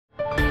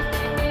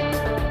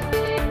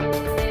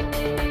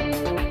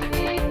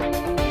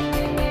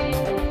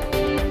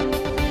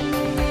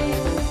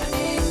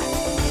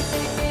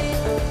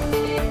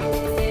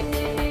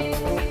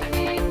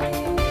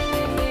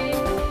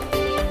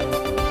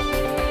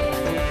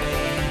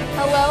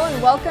Hello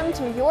and welcome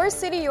to Your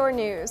City, Your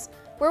News,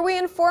 where we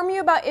inform you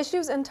about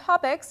issues and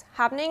topics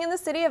happening in the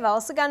city of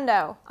El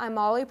Segundo. I'm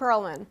Molly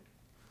Perlman.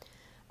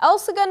 El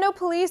Segundo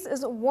Police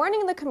is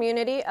warning the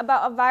community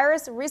about a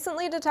virus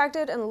recently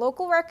detected in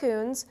local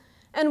raccoons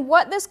and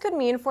what this could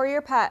mean for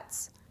your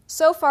pets.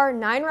 So far,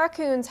 9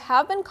 raccoons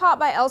have been caught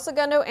by El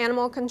Segundo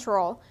Animal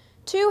Control.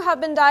 2 have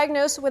been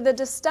diagnosed with the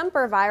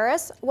distemper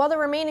virus, while the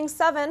remaining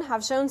 7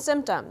 have shown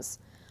symptoms.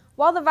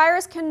 While the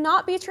virus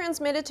cannot be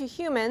transmitted to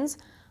humans,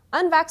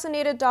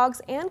 unvaccinated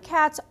dogs and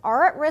cats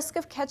are at risk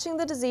of catching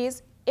the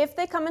disease if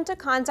they come into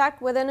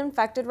contact with an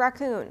infected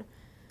raccoon.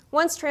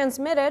 Once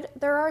transmitted,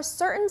 there are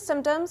certain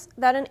symptoms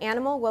that an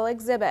animal will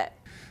exhibit.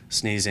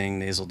 Sneezing,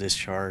 nasal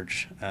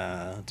discharge,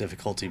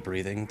 difficulty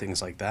breathing,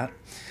 things like that.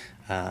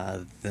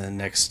 The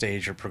next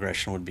stage of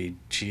progression would be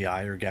GI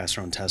or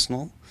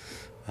gastrointestinal.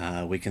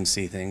 We can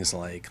see things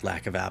like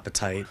lack of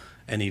appetite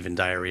and even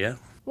diarrhea.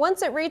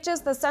 Once it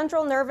reaches the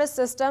central nervous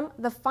system,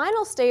 the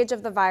final stage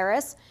of the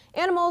virus,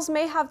 animals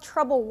may have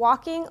trouble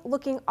walking,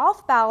 looking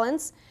off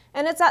balance,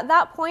 and it's at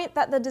that point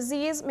that the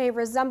disease may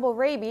resemble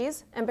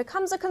rabies and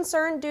becomes a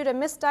concern due to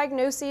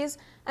misdiagnoses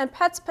and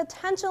pets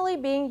potentially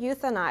being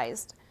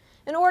euthanized.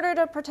 In order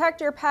to protect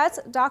your pets,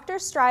 Dr.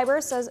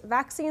 Stryber says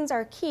vaccines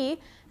are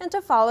key and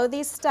to follow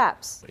these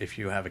steps. If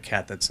you have a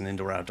cat that's an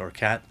indoor-outdoor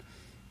cat,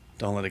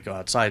 don't let it go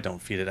outside, don't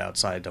feed it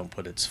outside, don't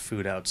put its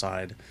food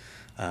outside.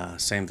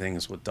 Same thing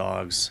as with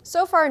dogs.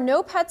 So far,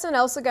 no pets in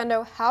El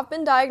Segundo have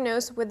been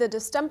diagnosed with the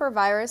distemper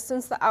virus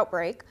since the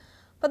outbreak,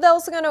 but the El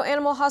Segundo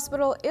Animal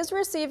Hospital is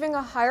receiving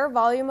a higher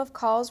volume of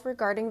calls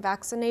regarding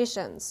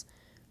vaccinations.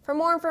 For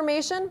more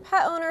information,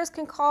 pet owners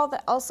can call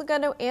the El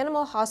Segundo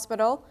Animal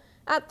Hospital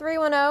at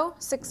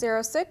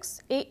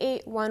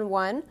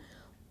 310-606-8811,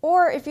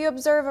 or if you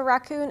observe a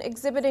raccoon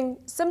exhibiting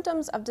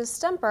symptoms of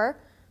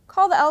distemper,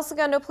 call the El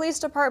Segundo Police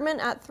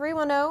Department at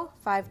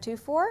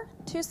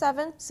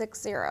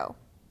 310-524-2760.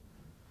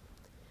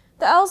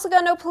 The El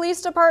Segundo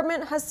Police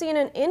Department has seen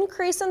an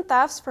increase in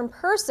thefts from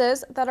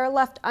purses that are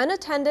left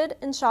unattended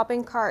in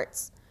shopping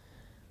carts.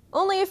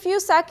 Only a few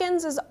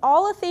seconds is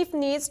all a thief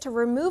needs to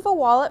remove a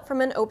wallet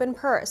from an open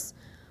purse.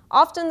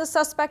 Often the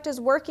suspect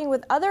is working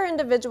with other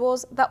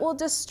individuals that will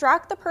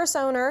distract the purse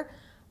owner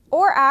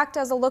or act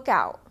as a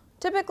lookout.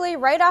 Typically,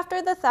 right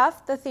after the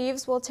theft, the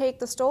thieves will take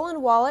the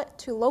stolen wallet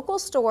to local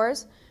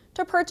stores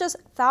to purchase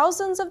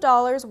thousands of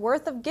dollars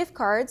worth of gift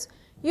cards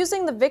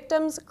using the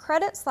victim's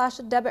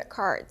credit/debit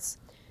cards.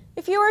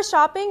 If you are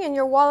shopping and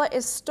your wallet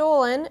is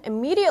stolen,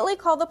 immediately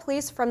call the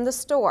police from the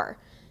store.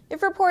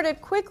 If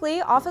reported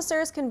quickly,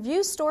 officers can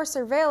view store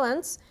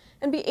surveillance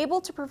and be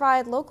able to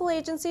provide local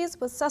agencies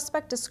with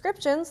suspect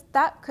descriptions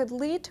that could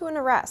lead to an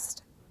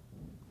arrest.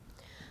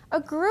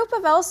 A group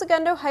of El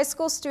Segundo High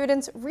School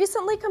students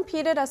recently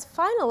competed as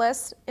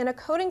finalists in a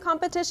coding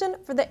competition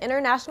for the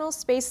International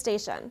Space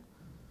Station.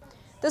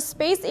 The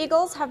Space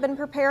Eagles have been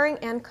preparing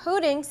and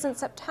coding since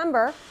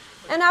September,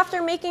 and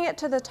after making it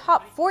to the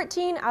top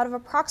 14 out of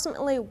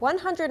approximately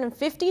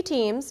 150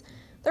 teams,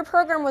 their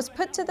program was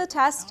put to the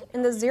test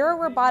in the Zero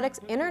Robotics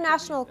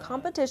International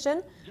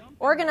Competition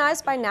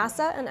organized by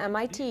NASA and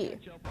MIT.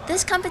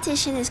 This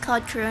competition is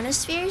called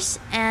Coronaspheres,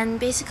 and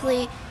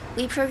basically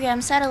we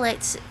program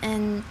satellites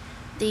in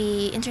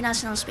the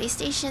International Space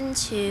Station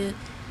to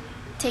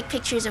take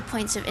pictures of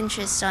points of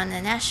interest on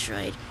an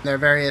asteroid. There are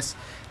various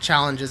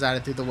challenges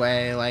added through the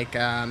way, like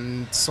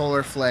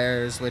solar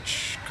flares,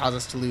 which cause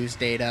us to lose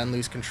data and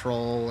lose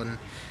control, and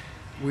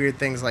weird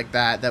things like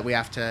that that we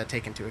have to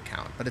take into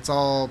account. But it's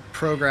all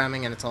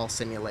programming and it's all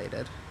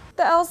simulated.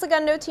 The El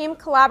Segundo team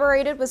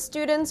collaborated with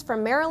students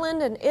from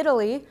Maryland and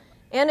Italy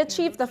and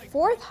achieved the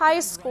 4th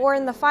highest score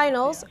in the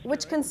finals,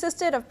 which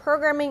consisted of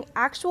programming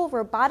actual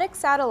robotic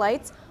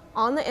satellites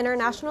on the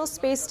International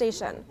Space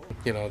Station.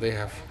 You know, they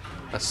have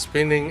a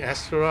spinning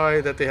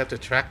asteroid that they have to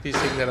track these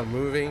things that are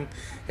moving,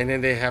 and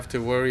then they have to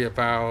worry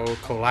about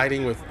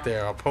colliding with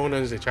their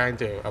opponents. They're trying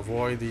to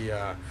avoid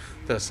the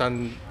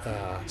sun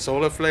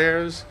solar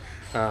flares.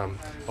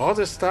 All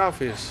this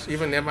stuff is,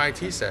 even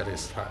MIT said,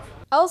 is tough.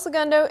 El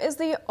Segundo is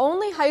the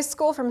only high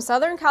school from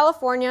Southern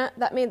California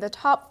that made the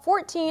top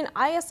 14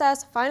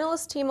 ISS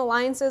finalist team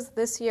alliances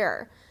this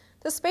year.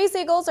 The Space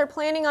Eagles are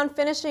planning on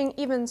finishing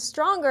even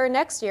stronger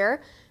next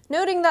year,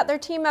 noting that their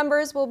team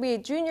members will be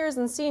juniors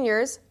and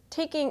seniors,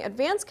 taking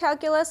advanced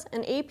calculus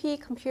and AP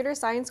computer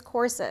science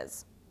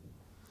courses.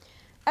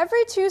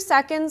 Every 2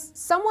 seconds,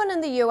 someone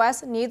in the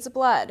U.S. needs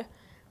blood.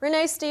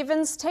 Renee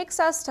Stevens takes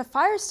us to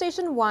Fire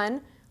Station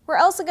 1, where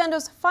El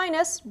Segundo's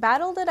finest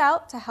battled it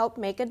out to help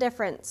make a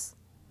difference.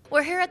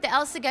 We're here at the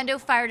El Segundo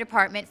Fire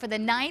Department for the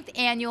 9th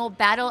annual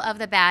Battle of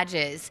the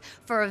Badges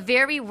for a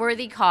very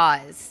worthy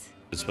cause.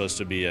 It's supposed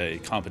to be a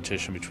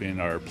competition between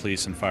our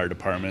police and fire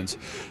departments.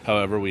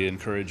 However, we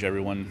encourage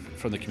everyone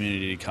from the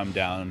community to come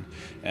down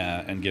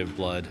and give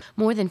blood.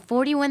 More than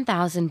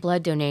 41,000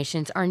 blood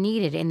donations are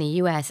needed in the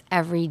U.S.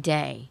 every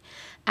day.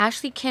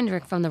 Ashley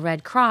Kendrick from the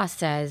Red Cross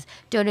says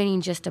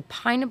donating just a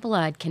pint of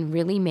blood can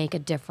really make a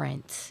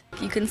difference.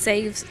 You can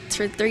save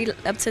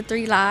up to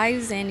 3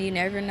 lives, and you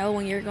never know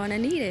when you're going to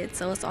need it,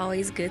 so it's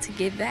always good to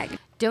give back.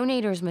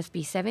 Donators must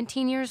be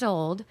 17 years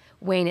old,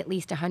 weighing at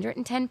least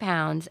 110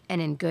 pounds,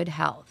 and in good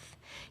health.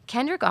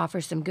 Kendrick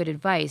offers some good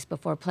advice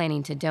before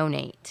planning to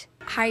donate.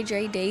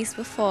 Hydrate days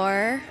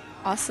before.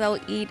 Also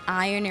eat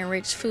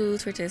iron-enriched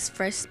foods, which is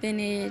fresh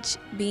spinach,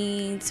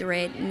 beans,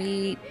 red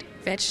meat,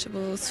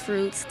 vegetables,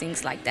 fruits,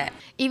 things like that.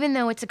 Even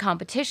though it's a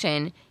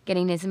competition,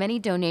 getting as many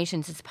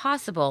donations as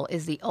possible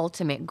is the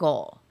ultimate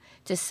goal.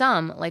 To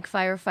some, like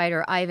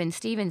firefighter Ivan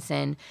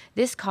Stevenson,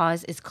 this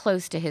cause is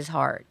close to his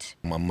heart.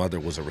 My mother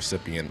was a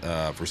recipient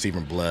of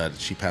receiving blood.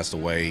 She passed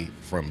away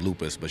from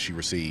lupus, but she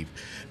received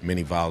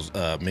many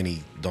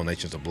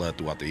donations of blood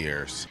throughout the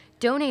years.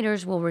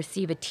 Donators will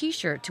receive a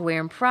t-shirt to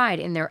wear in pride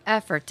in their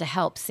effort to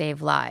help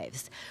save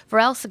lives. For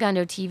El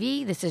Segundo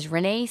TV, this is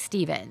Renee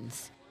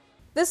Stevens.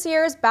 This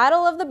year's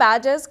Battle of the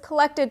Badges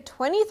collected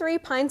 23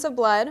 pints of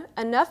blood,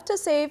 enough to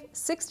save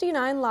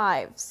 69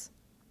 lives.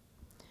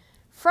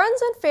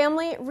 Friends and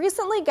family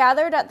recently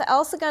gathered at the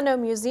El Segundo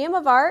Museum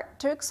of Art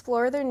to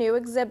explore their new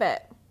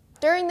exhibit.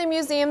 During the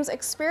museum's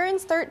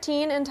Experience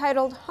 13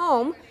 entitled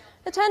Home,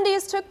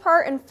 attendees took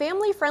part in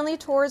family-friendly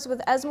tours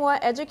with ESMoA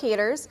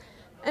educators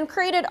and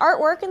created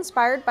artwork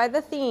inspired by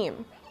the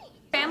theme.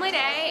 Family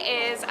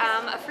Day is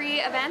a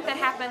free event that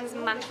happens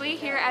monthly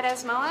here at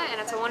ESMoA,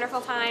 and it's a wonderful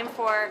time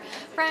for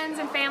friends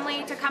and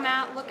family to come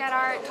out, look at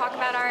art, talk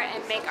about art,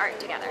 and make art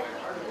together.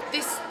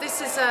 This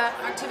is an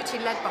activity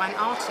led by an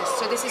artist,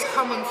 so this is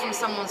coming from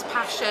someone's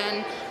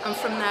passion and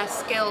from their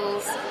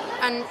skills,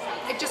 and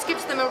it just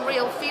gives them a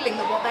real feeling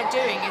that what they're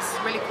doing is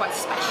really quite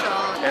special.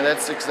 And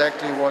that's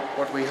exactly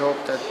what we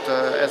hope that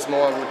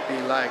ESMoA would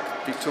be like,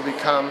 to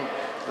become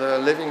the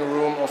living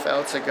room of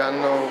El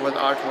Segundo with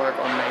artwork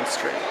on Main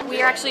Street.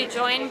 We are actually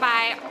joined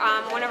by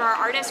one of our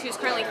artists who's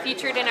currently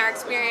featured in our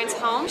Experience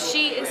Home.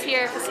 She is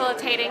here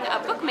facilitating a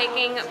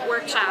bookmaking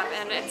workshop,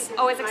 and it's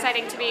always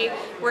exciting to be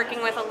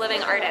working with a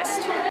living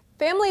artist.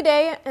 Family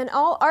Day and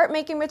all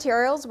art-making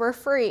materials were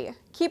free.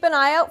 Keep an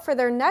eye out for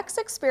their next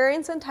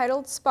experience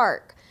entitled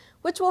Spark,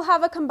 which will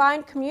have a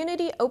combined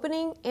community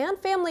opening and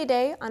Family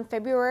Day on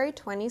February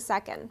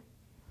 22nd.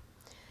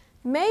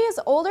 May is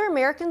Older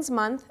Americans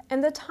Month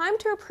and the time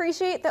to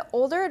appreciate the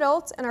older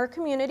adults in our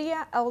community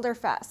at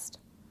Elderfest.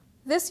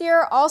 This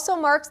year also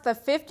marks the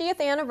 50th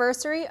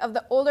anniversary of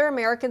the Older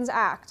Americans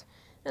Act.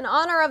 In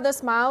honor of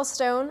this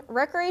milestone,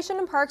 Recreation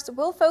and Parks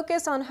will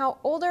focus on how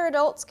older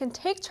adults can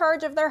take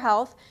charge of their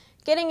health,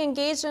 getting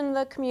engaged in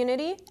the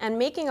community, and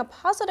making a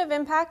positive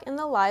impact in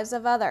the lives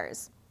of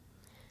others.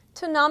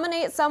 To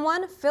nominate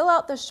someone, fill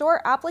out the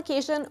short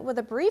application with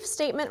a brief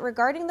statement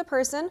regarding the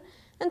person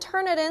and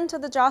turn it in to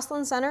the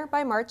Jocelyn Center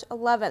by March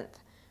 11th.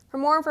 For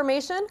more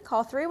information,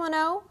 call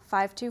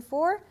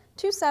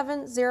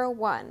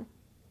 310-524-2701.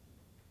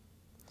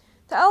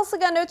 The El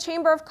Segundo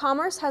Chamber of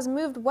Commerce has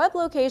moved web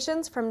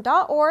locations from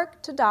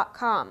 .org to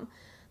 .com.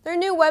 Their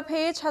new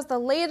webpage has the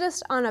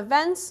latest on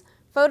events,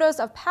 photos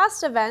of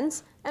past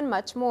events, and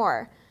much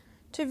more.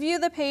 To view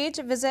the page,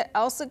 visit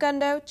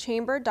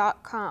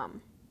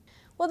elsegundochamber.com.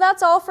 Well,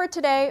 that's all for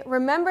today.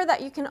 Remember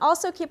that you can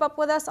also keep up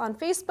with us on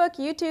Facebook,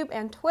 YouTube,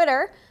 and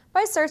Twitter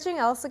by searching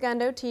El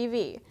Segundo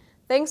TV.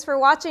 Thanks for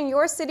watching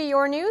Your City,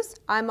 Your News.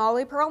 I'm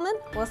Molly Perlman.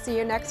 We'll see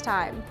you next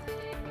time.